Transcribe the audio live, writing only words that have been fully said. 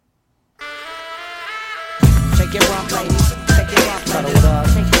shake your rump, ladies. Shake your rump, ladies.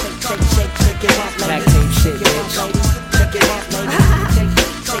 Shake your rump, ladies. Back tape shit, bitch. Shake your rump, ladies.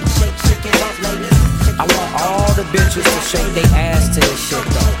 Shake your rump, ladies. I want all the bitches to shake their ass to this shit,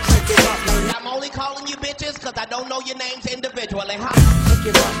 though. I'm only calling you bitches cause I don't know your names individually, huh? Shake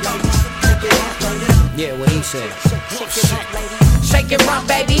your rump, ladies. Shake your rump, ladies. Yeah, what he said. Shake your rump, ladies. Shake your rump,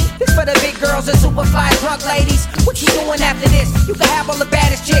 baby. This for the big girls and super fly drunk ladies. What you doing after this? You can have all the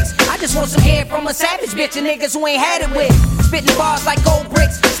baddest chicks. I just want some head from a savage bitch and niggas who ain't had it with. Spitting bars like gold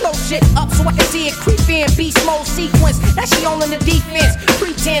bricks. Slow shit up so I can see it creep in. Beast mode sequence. That she all in the defense.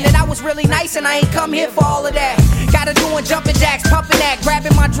 Pretend that I was really nice and I ain't come here for all of that. Gotta doing jumping jacks, pumping that,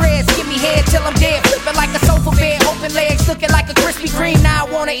 grabbing my dreads. Give me head till I'm dead. Flipping like a sofa bed. Open legs looking like a Krispy Kreme. Now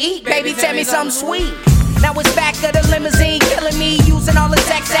I wanna eat, baby. Tell me something sweet. Now it's back of the limousine, killing me, using all the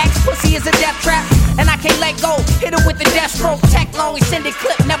sex acts. Pussy is a death trap, and I can't let go. Hit her with the death stroke, tech long, extended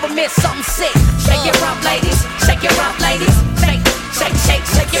clip, never miss something sick. Shake your rump, ladies. Shake your rump, ladies. Shake, shake, shake,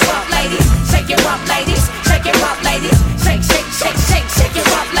 shake your rump, ladies. Shake your rump, ladies. Shake your rump, ladies. Shake, shake, shake, shake, shake your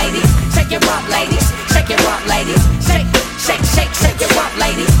rump, ladies. Shake your rump, ladies. Shake your rump, ladies. Shake, shake, shake, shake your rump,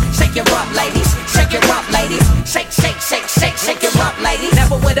 ladies. Shake your rump, ladies. Shake your rump, ladies. Shake, shake, shake, shake, shake your rump, ladies.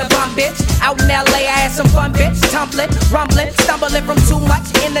 Never with a bum bitch. Out in LA, I had some fun, bitch. Tumbling, rumbling, stumbling from too much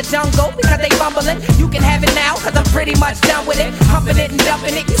in the jungle because they fumbling. You can have it now, cause I'm pretty much done with it. Humping it and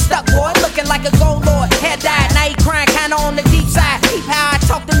dumping it, you stuck, boy. Looking like a gold lord. Head died, now he crying kinda on the deep side. Keep how I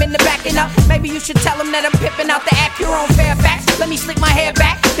talked him into backing up. Maybe you should tell him that I'm pipping out the Acura on Fairfax. Let me slick my hair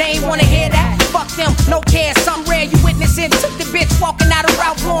back, they ain't wanna hear that. Fuck them, no care, some rare you witnessing. Took the bitch walking out of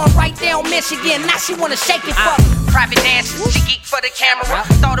Ralph Lauren right there on Michigan. Now she wanna shake it, fuck. Private dances, she geek for the camera.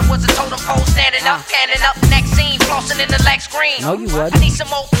 Thought it was a totem pole standing up, panning up. Next scene, flossing in the leg screen. No, you wasn't. I need some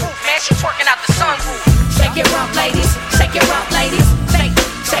more proof, man. She twerking out the sunroof. Shake your rump, ladies. Shake your rump, ladies. Shake,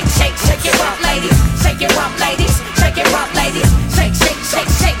 shake, shake, shake your rump, ladies. Shake your rump, ladies. Shake your rump, ladies. Shake, shake,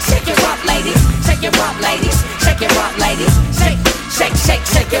 shake, shake, shake your rump, ladies. Shake your rump, ladies. Shake your rump, ladies. Shake, shake, shake,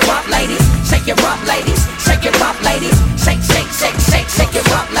 shake your rump, ladies. Shake your rump, ladies. Shake your rump, ladies. Shake, shake, shake, shake, shake your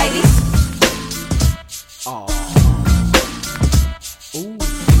rump, ladies.